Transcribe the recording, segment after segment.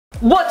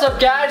What's up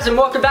guys, and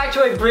welcome back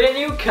to a brand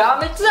new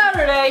Comment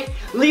Saturday.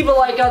 Leave a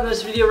like on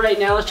this video right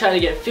now. Let's try to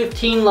get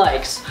 15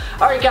 likes.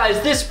 Alright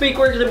guys, this week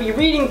we're going to be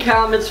reading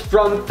comments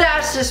from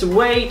fastest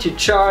way to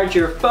charge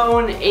your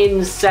phone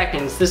in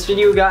seconds. This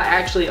video got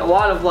actually a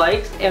lot of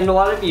likes and a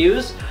lot of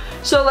views.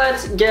 So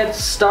let's get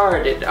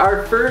started.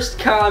 Our first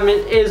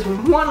comment is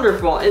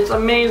wonderful. It's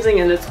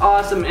amazing and it's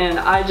awesome, and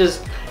I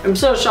just am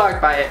so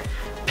shocked by it.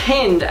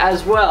 Pinned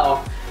as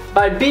well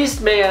by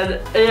Beastman.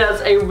 It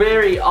has a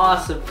very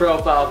awesome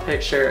profile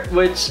picture,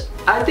 which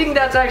I think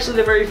that's actually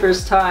the very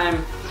first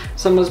time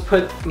someone's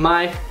put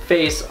my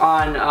face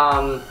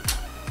on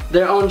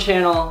their own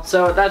channel,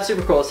 so that's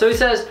super cool. So he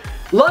says,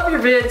 love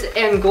your vids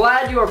and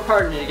glad you are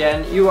partnered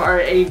again. You are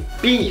a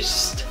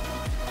beast.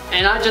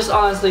 And I just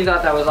honestly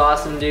thought that was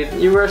awesome, dude.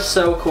 You were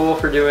so cool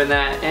for doing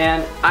that,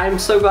 and I'm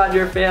so glad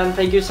you're a fan.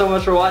 Thank you so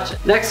much for watching.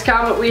 Next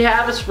comment we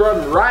have is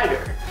from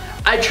Ryder.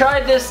 I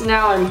tried this,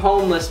 now I'm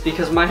homeless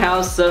because my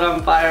house set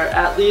on fire.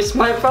 At least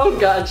my phone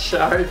got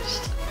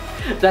charged.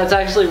 That's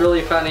actually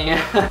really funny.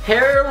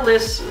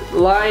 Hairless,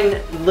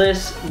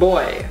 lineless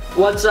boy.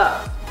 What's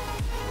up?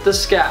 The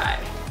sky.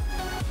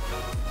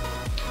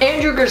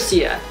 Andrew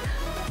Garcia.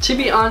 To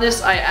be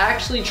honest, I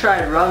actually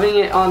tried rubbing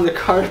it on the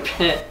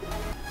carpet.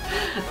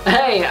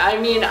 Hey, I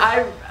mean,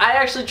 I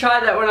actually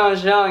tried that when I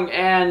was young,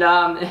 and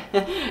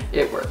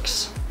it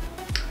works.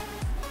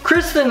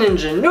 Chris the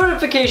Ninja,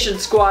 notification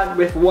squad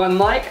with 1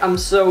 like. I'm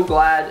so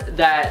glad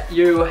that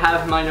you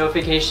have my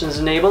notifications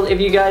enabled.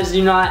 If you guys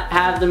do not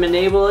have them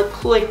enabled,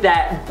 click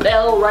that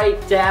bell right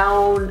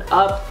down,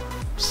 up,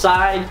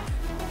 side.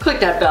 Click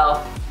that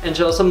bell and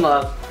show some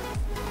love.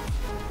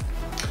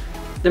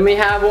 Then we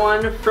have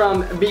one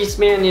from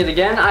Beastman yet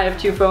again. I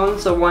have 2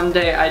 phones, so one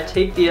day I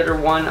take the other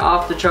one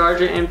off the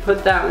charger and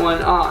put that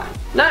one on.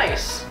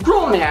 Nice!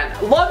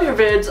 Growman, love your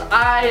vids.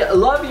 I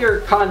love your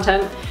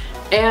content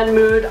and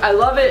mood. I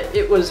love it.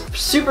 It was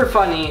super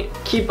funny.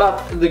 Keep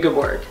up the good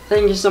work.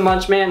 Thank you so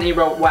much, man. He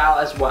wrote wow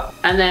as well.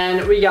 And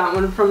then we got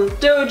one from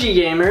Doji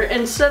Gamer.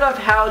 Instead of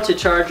how to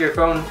charge your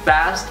phone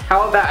fast,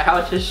 how about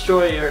how to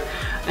destroy your...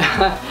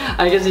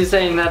 I guess he's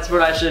saying that's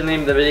what I should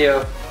name the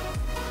video.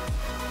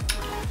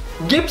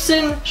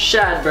 Gibson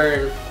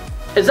Shadburn.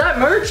 Is that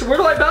merch? Where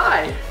do I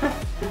buy?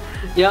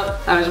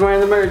 Yep, I was wearing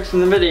the merch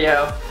in the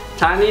video.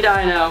 Tiny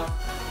Dino.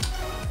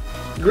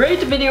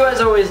 Great video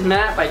as always,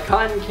 Matt, by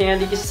Cotton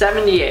Candy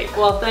 78.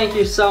 Well, thank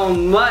you so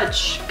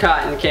much,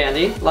 Cotton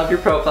Candy. Love your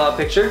profile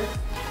picture.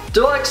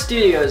 Deluxe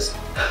Studios.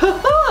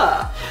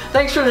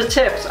 Thanks for the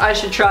tips. I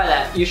should try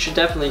that. You should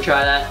definitely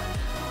try that.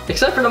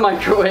 Except for the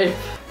microwave.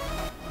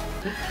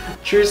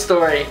 True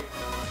story.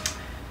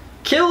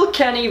 Kill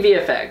Kenny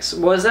VFX.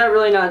 Was that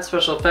really not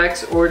special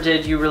effects, or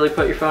did you really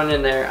put your phone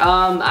in there?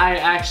 I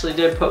actually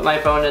did put my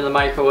phone in the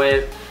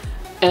microwave,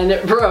 and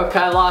it broke.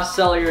 I lost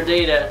cellular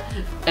data,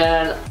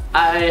 and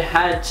I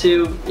had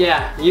to,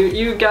 yeah,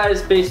 you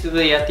guys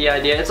basically get the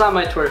idea. It's on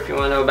my Twitter if you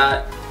want to know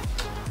about it.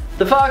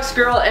 The Fox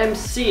Girl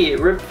MC,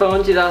 ripped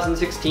phone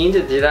 2016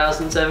 to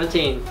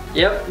 2017.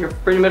 Yep, you're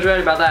pretty much right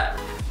about that.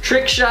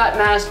 Trickshot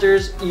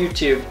Masters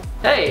YouTube.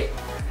 Hey.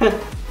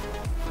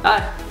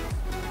 Hi.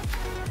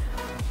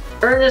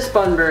 Ernest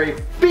Bunbury,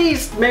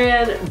 Beast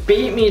Man,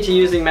 beat me to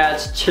using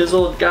Matt's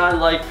chiseled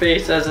godlike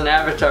face as an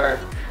avatar.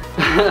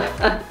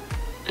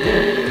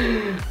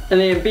 And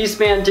then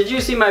Beastman, did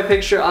you see my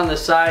picture on the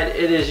side?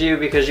 It is you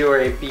because you are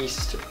a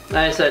beast. And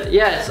I said,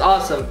 yes,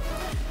 awesome.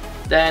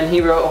 Then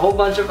he wrote a whole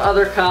bunch of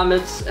other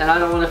comments, and I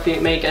don't want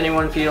to make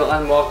anyone feel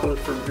unwelcome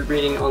for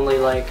reading only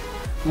like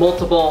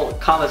multiple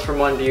comments from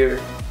one viewer.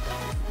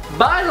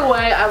 By the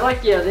way, I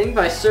like the editing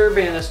by Sir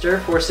Bannister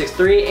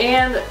 463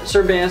 and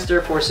Sir Bannister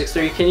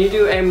 463. Can you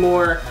do a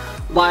more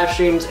live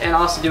streams and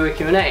also do a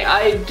Q&A?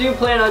 I do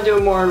plan on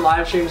doing more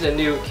live streams and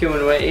do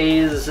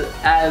Q&As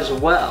as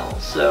well.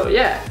 So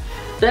yeah.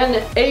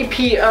 Then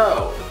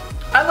APO.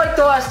 I like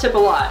the last tip a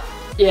lot.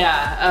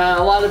 Yeah,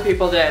 a lot of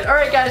people did.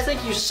 Alright guys,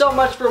 thank you so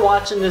much for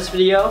watching this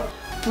video.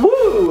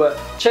 Woo!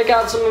 Check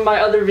out some of my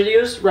other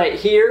videos right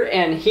here,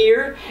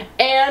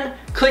 and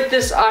click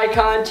this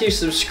icon to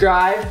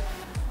subscribe.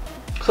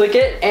 Click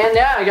it, and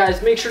yeah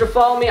guys, make sure to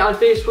follow me on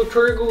Facebook,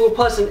 Twitter, Google+,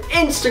 and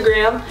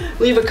Instagram.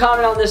 Leave a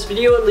comment on this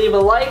video and leave a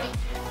like,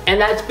 and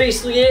that's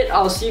basically it.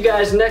 I'll see you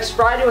guys next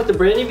Friday with a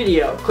brand new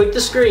video. Click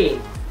the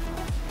screen.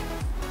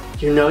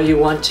 You know you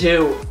want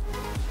to.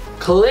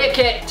 Click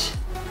it.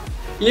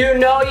 You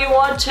know you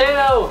want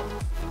to.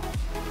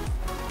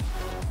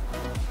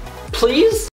 Please?